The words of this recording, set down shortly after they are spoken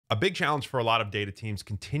A big challenge for a lot of data teams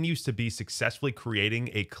continues to be successfully creating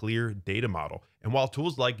a clear data model. And while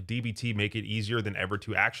tools like dbt make it easier than ever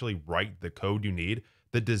to actually write the code you need,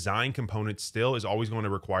 the design component still is always going to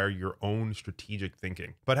require your own strategic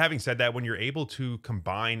thinking. But having said that, when you're able to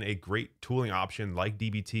combine a great tooling option like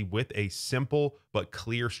dbt with a simple but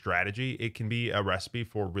clear strategy, it can be a recipe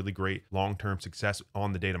for really great long-term success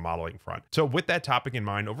on the data modeling front. So with that topic in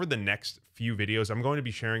mind, over the next few videos, I'm going to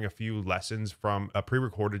be sharing a few lessons from a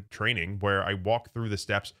pre-recorded training where I walk through the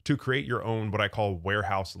steps to create your own, what I call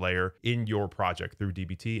warehouse layer in your project through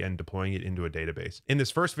dbt and deploying it into a database. In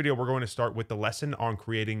this first video, we're going to start with the lesson on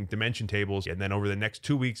creating dimension tables. And then over the next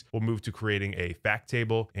 2 weeks, we'll move to creating a fact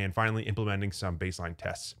table and finally implementing some baseline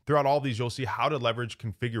tests. Throughout all of these, you'll see how to leverage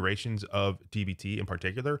configurations of dbt in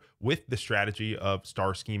particular with the strategy of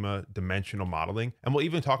star schema dimensional modeling. And we'll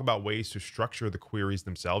even talk about ways to structure the queries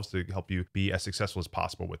themselves to help you be as successful as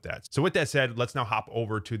possible with that. So with that said, let's now hop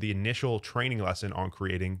over to the initial training lesson on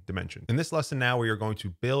creating dimensions. In this lesson now, we are going to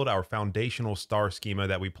build our foundational star schema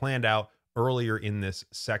that we planned out earlier in this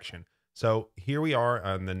section. So here we are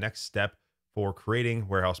on the next step for creating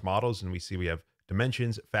warehouse models. And we see we have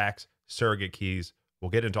dimensions, facts, surrogate keys.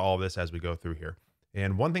 We'll get into all of this as we go through here.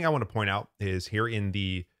 And one thing I want to point out is here in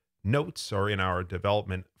the notes or in our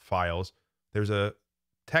development files, there's a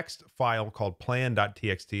text file called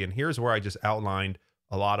plan.txt. And here's where I just outlined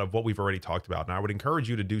a lot of what we've already talked about. And I would encourage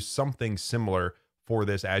you to do something similar for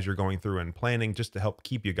this as you're going through and planning, just to help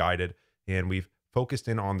keep you guided. And we've focused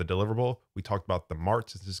in on the deliverable. We talked about the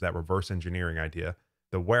marts. This is that reverse engineering idea.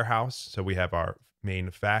 The warehouse. So we have our main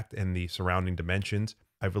fact and the surrounding dimensions.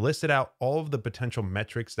 I've listed out all of the potential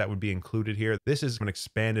metrics that would be included here. This is an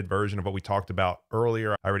expanded version of what we talked about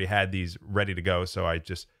earlier. I already had these ready to go, so I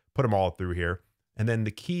just put them all through here. And then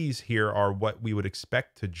the keys here are what we would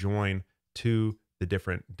expect to join to the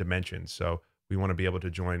different dimensions. So we want to be able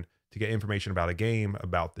to join to get information about a game,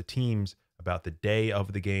 about the teams, about the day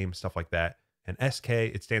of the game, stuff like that. And SK,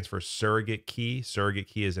 it stands for surrogate key. Surrogate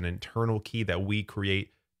key is an internal key that we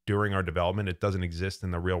create during our development. It doesn't exist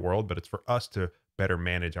in the real world, but it's for us to better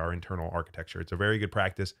manage our internal architecture. It's a very good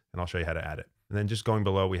practice, and I'll show you how to add it. And then just going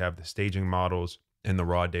below, we have the staging models and the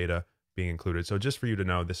raw data being included. So just for you to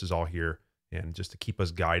know, this is all here and just to keep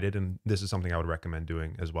us guided. And this is something I would recommend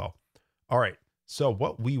doing as well. All right. So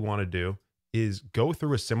what we want to do is go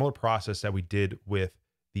through a similar process that we did with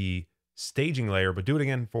the staging layer, but do it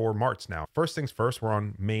again for marts now. First things first, we're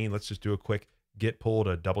on main. Let's just do a quick git pull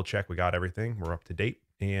to double check we got everything. We're up to date.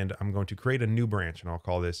 And I'm going to create a new branch, and I'll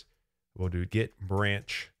call this, we'll do git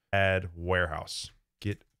branch add warehouse,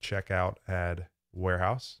 git checkout add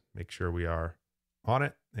warehouse. Make sure we are on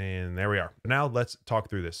it. And there we are. Now let's talk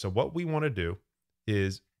through this. So what we want to do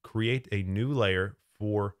is create a new layer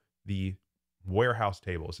for the warehouse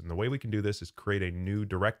tables. And the way we can do this is create a new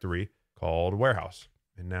directory called warehouse.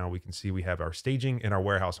 And now we can see we have our staging and our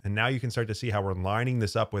warehouse. And now you can start to see how we're lining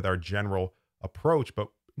this up with our general approach, but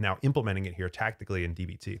now implementing it here tactically in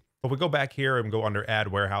dbt. If we go back here and go under add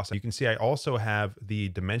warehouse, you can see I also have the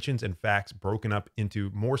dimensions and facts broken up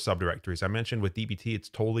into more subdirectories. I mentioned with dbt, it's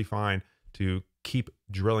totally fine to keep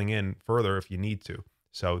drilling in further if you need to.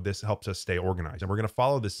 So this helps us stay organized. And we're going to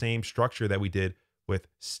follow the same structure that we did with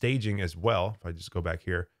staging as well. If I just go back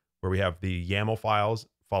here where we have the YAML files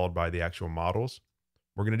followed by the actual models,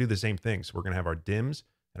 we're going to do the same thing. So we're going to have our dims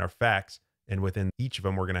and our facts. And within each of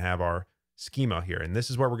them, we're going to have our schema here. And this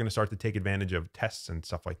is where we're going to start to take advantage of tests and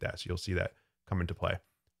stuff like that. So you'll see that come into play.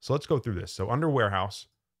 So let's go through this. So under warehouse,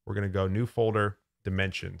 we're going to go new folder,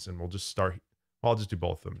 dimensions, and we'll just start. Well, I'll just do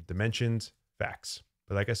both of them, dimensions, facts.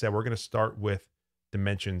 But like I said, we're going to start with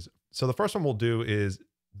dimensions. So the first one we'll do is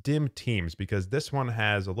dim teams, because this one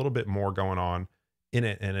has a little bit more going on in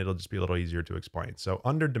it, and it'll just be a little easier to explain. So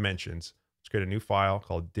under dimensions, let's create a new file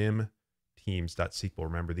called dim teams.sql.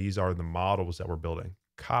 Remember, these are the models that we're building.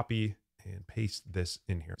 Copy and paste this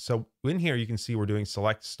in here. So in here, you can see we're doing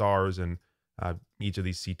select stars and each of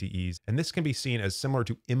these CTEs. And this can be seen as similar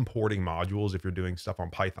to importing modules if you're doing stuff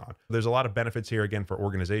on Python. There's a lot of benefits here, again, for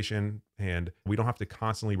organization, and we don't have to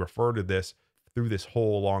constantly refer to this through this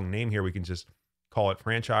whole long name here. We can just call it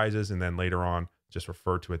franchises and then later on just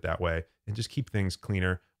refer to it that way and just keep things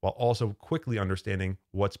cleaner while also quickly understanding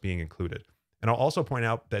what's being included. And I'll also point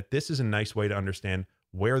out that this is a nice way to understand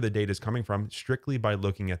where the data is coming from strictly by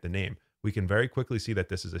looking at the name. We can very quickly see that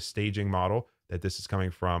this is a staging model, that this is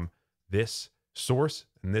coming from this source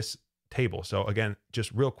and this table. So again,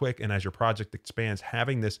 just real quick, and as your project expands,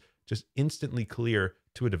 having this just instantly clear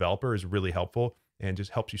to a developer is really helpful and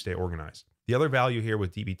just helps you stay organized. The other value here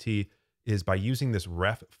with dbt is by using this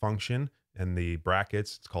ref function and the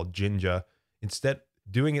brackets, it's called Jinja. Instead,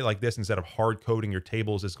 doing it like this instead of hard coding your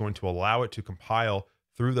tables is going to allow it to compile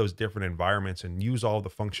through those different environments and use all the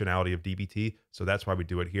functionality of DBT. So that's why we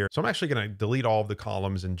do it here. So I'm actually going to delete all of the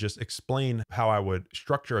columns and just explain how I would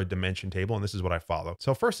structure a dimension table. And this is what I follow.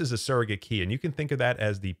 So first is a surrogate key. And you can think of that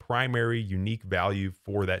as the primary unique value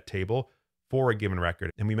for that table for a given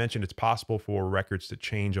record. And we mentioned it's possible for records to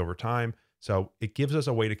change over time. So it gives us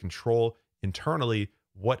a way to control internally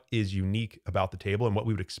what is unique about the table and what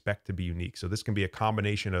we would expect to be unique. So this can be a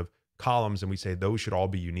combination of columns and we say those should all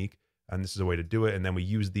be unique. And this is a way to do it. And then we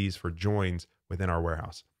use these for joins within our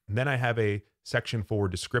warehouse. And then I have a section for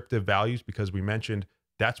descriptive values because we mentioned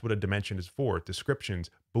that's what a dimension is for, descriptions,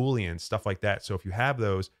 Booleans, stuff like that. So if you have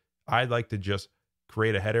those, I'd like to just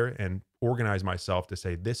create a header and organize myself to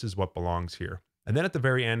say, this is what belongs here. And then at the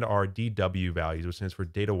very end are DW values, which stands for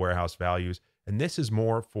data warehouse values. And this is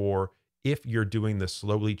more for if you're doing the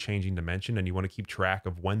slowly changing dimension and you want to keep track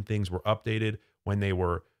of when things were updated, when they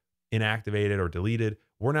were inactivated or deleted.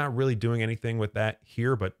 We're not really doing anything with that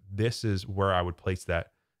here, but this is where I would place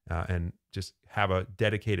that and just have a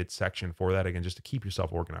dedicated section for that, again, just to keep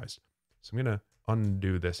yourself organized. So I'm going to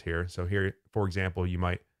undo this here. So here, for example, you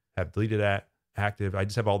might have deleted that, active. I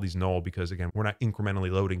just have all these null because, again, we're not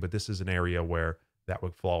incrementally loading, but this is an area where that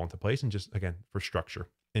would fall into place and just, again, for structure.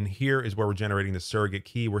 And here is where we're generating the surrogate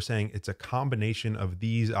key. We're saying it's a combination of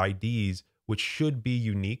these IDs, which should be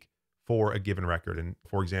unique for a given record. And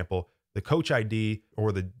for example, the coach ID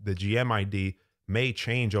or the GM ID may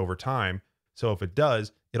change over time. So if it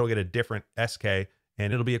does, it'll get a different SK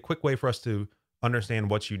and it'll be a quick way for us to understand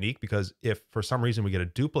what's unique, because if for some reason we get a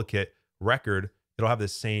duplicate record, it'll have the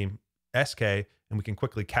same SK and we can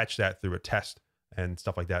quickly catch that through a test and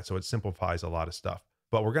stuff like that. So it simplifies a lot of stuff.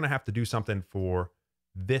 But we're going to have to do something for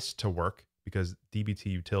this to work because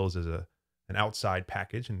DBT utils is an outside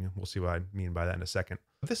package, and we'll see what I mean by that in a second.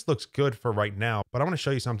 This looks good for right now, but I want to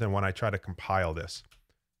show you something when I try to compile this.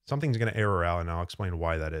 Something's going to error out, and I'll explain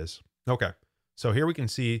why that is. Okay, so here we can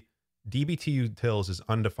see DBT utils is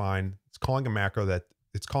undefined. It's calling a macro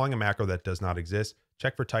that does not exist.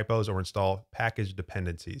 Check for typos or install package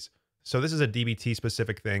dependencies. So this is a DBT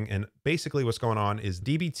specific thing. And basically what's going on is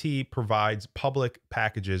DBT provides public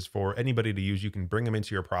packages for anybody to use. You can bring them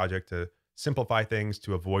into your project to simplify things,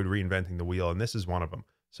 to avoid reinventing the wheel. And this is one of them.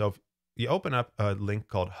 So if you open up a link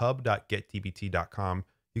called hub.getdbt.com,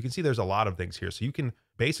 you can see there's a lot of things here. So you can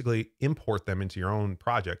basically import them into your own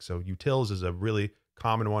project. So utils is a really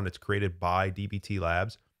common one. It's created by DBT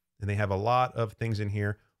Labs. And they have a lot of things in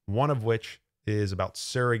here, one of which is about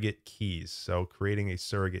surrogate keys. So creating a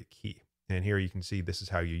surrogate key. And here you can see this is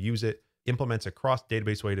how you use it. Implements a cross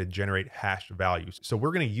database way to generate hashed values. So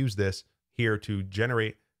we're going to use this here to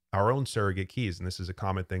generate our own surrogate keys. And this is a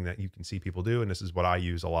common thing that you can see people do. And this is what I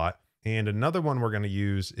use a lot. And another one we're going to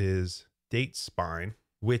use is date spine,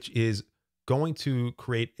 which is going to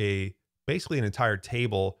create basically an entire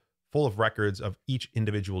table full of records of each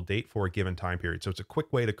individual date for a given time period. So it's a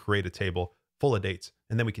quick way to create a table full of dates,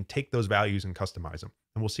 and then we can take those values and customize them.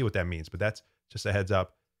 And we'll see what that means, but that's just a heads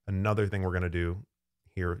up. Another thing we're going to do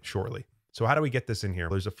here shortly. So how do we get this in here?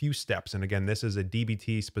 There's a few steps. And again, this is a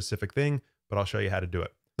DBT specific thing, but I'll show you how to do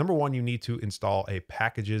it. Number one, you need to install a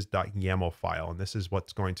packages.yaml file. And this is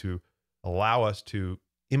what's going to allow us to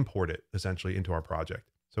import it essentially into our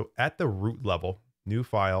project. So at the root level, new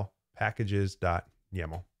file,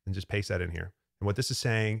 packages.yaml, and just paste that in here. And what this is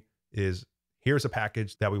saying is, here's a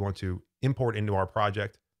package that we want to import into our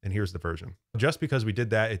project, and here's the version. Just because we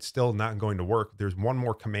did that, it's still not going to work. There's one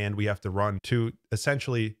more command we have to run to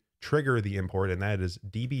essentially trigger the import, and that is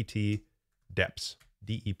dbt deps,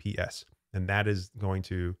 DEPS. And that is going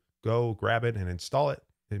to go grab it and install it.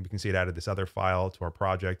 And we can see it added this other file to our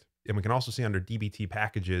project. And we can also see under DBT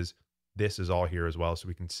packages, this is all here as well. So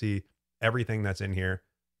we can see everything that's in here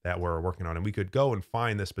that we're working on. And we could go and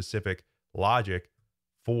find the specific logic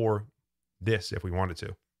for this if we wanted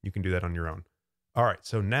to. You can do that on your own. All right,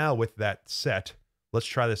 so now with that set, let's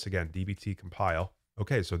try this again, dbt compile.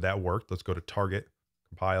 Okay, so that worked. Let's go to target,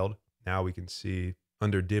 compiled. Now we can see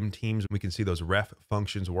under dim teams, we can see those ref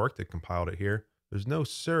functions worked. It compiled it here. There's no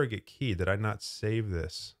surrogate key. Did I not save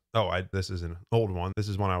this? Oh, this is an old one. This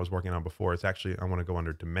is one I was working on before. It's actually, I want to go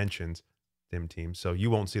under dimensions, dim teams. So you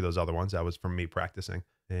won't see those other ones. That was from me practicing.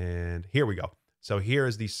 And here we go. So here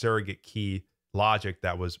is the surrogate key logic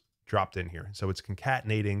that was dropped in here. So it's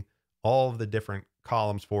concatenating all of the different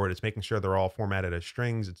columns for it. It's making sure they're all formatted as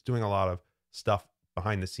strings. It's doing a lot of stuff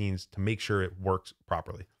behind the scenes to make sure it works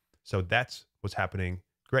properly. So that's what's happening.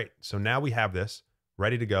 Great. So now we have this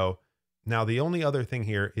ready to go. Now, the only other thing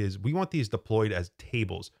here is we want these deployed as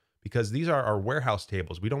tables because these are our warehouse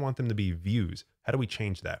tables. We don't want them to be views. How do we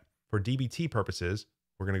change that? for DBT purposes,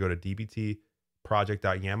 we're going to go to dbt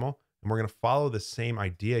project.yaml, and we're going to follow the same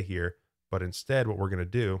idea here. But instead, what we're going to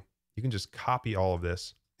do, you can just copy all of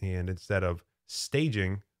this. And instead of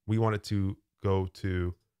staging, we want it to go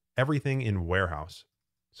to everything in warehouse.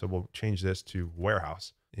 So we'll change this to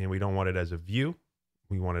warehouse, and we don't want it as a view.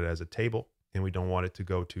 We want it as a table, and we don't want it to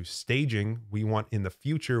go to staging. We want in the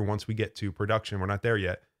future, once we get to production, we're not there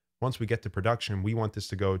yet. Once we get to production, we want this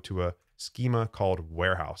to go to a schema called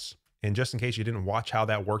warehouse. And just in case you didn't watch how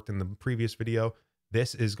that worked in the previous video,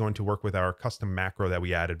 this is going to work with our custom macro that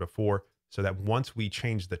we added before, so that once we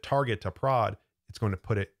change the target to prod, it's going to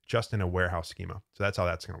put it just in a warehouse schema. So that's how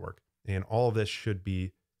that's going to work. And all of this should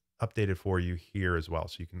be updated for you here as well,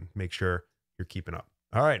 so you can make sure you're keeping up.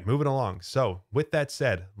 All right, moving along. So with that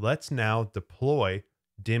said, let's now deploy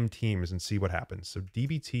dim teams and see what happens. So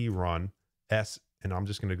dbt run s, and I'm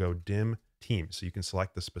just going to go dim teams. So you can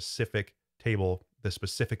select the specific table, the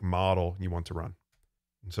specific model you want to run.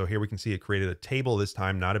 And so here we can see it created a table this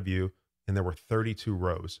time, not a view, and there were 32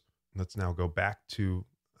 rows. Let's now go back to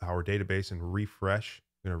our database and refresh.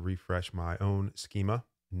 I'm going to refresh my own schema.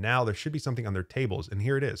 Now there should be something under tables, and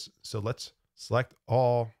here it is. So let's select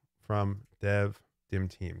all from dev dim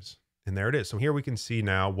teams. And there it is. So here we can see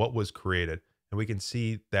now what was created, and we can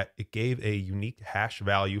see that it gave a unique hash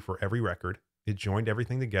value for every record. It joined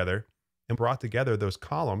everything together and brought together those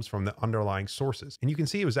columns from the underlying sources. And you can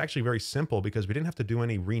see it was actually very simple because we didn't have to do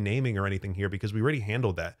any renaming or anything here because we already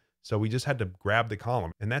handled that. So we just had to grab the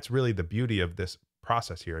column. And that's really the beauty of this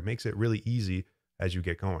process here. It makes it really easy as you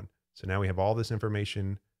get going. So now we have all this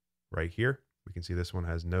information right here. We can see this one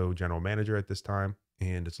has no general manager at this time,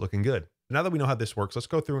 and it's looking good. Now that we know how this works, let's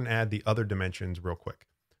go through and add the other dimensions real quick.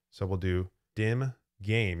 So we'll do dim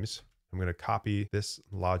games. I'm going to copy this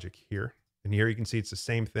logic here. And here you can see it's the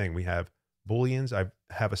same thing. We have Booleans. I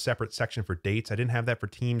have a separate section for dates. I didn't have that for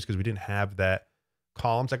teams because we didn't have that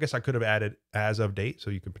columns. I guess I could have added as of date, so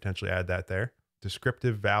you could potentially add that there.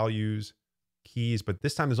 Descriptive values, keys, but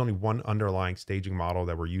this time there's only one underlying staging model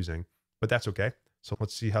that we're using, but that's okay. So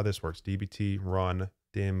let's see how this works. dbt run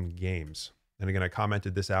dim games. And again, I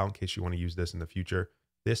commented this out in case you want to use this in the future.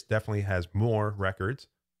 This definitely has more records,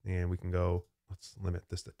 and we can go, let's limit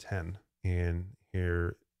this to 10. And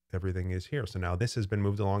here, everything is here. So now this has been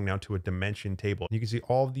moved along now to a dimension table. You can see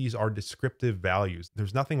all of these are descriptive values.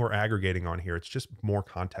 There's nothing we're aggregating on here. It's just more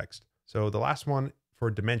context. So the last one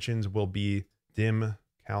for dimensions will be dim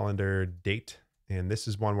calendar date. And this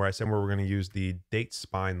is one where I said where we're going to use the date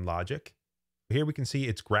spine logic. Here we can see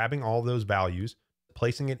it's grabbing all those values,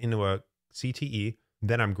 placing it into a CTE.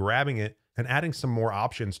 Then I'm grabbing it and adding some more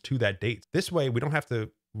options to that date. This way, we don't have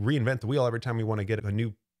to reinvent the wheel every time we want to get a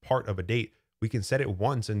new part of a date. We can set it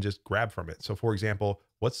once and just grab from it. So for example,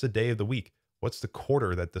 what's the day of the week? What's the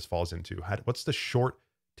quarter that this falls into? What's the short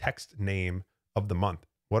text name of the month?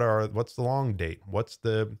 What's the long date? What's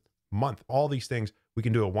the month? All these things, we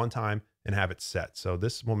can do it one time and have it set. So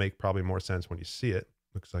this will make probably more sense when you see it.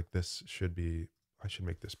 Looks like this should be, I should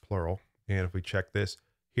make this plural. And if we check this,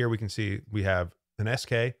 here we can see we have an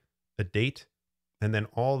SK, a date, and then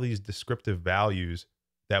all these descriptive values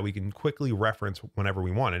that we can quickly reference whenever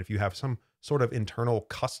we want. And if you have some sort of internal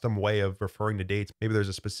custom way of referring to dates, maybe there's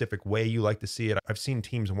a specific way you like to see it. I've seen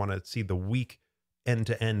teams want to see the week end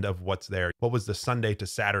to end of what's there. What was the Sunday to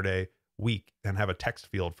Saturday week, and have a text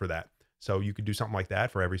field for that. So you could do something like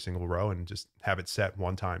that for every single row and just have it set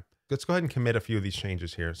one time. Let's go ahead and commit a few of these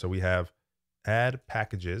changes here. So we have add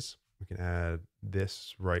packages. We can add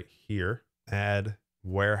this right here, add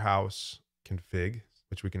warehouse config,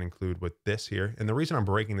 which we can include with this here. And the reason I'm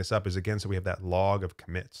breaking this up is again, so we have that log of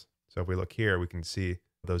commits. So if we look here, we can see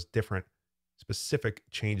those different specific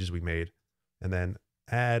changes we made, and then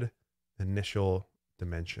add initial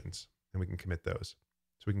dimensions, and we can commit those.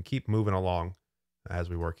 So we can keep moving along as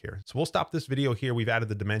we work here. So we'll stop this video here. We've added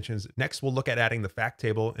the dimensions. Next, we'll look at adding the fact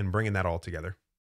table and bringing that all together.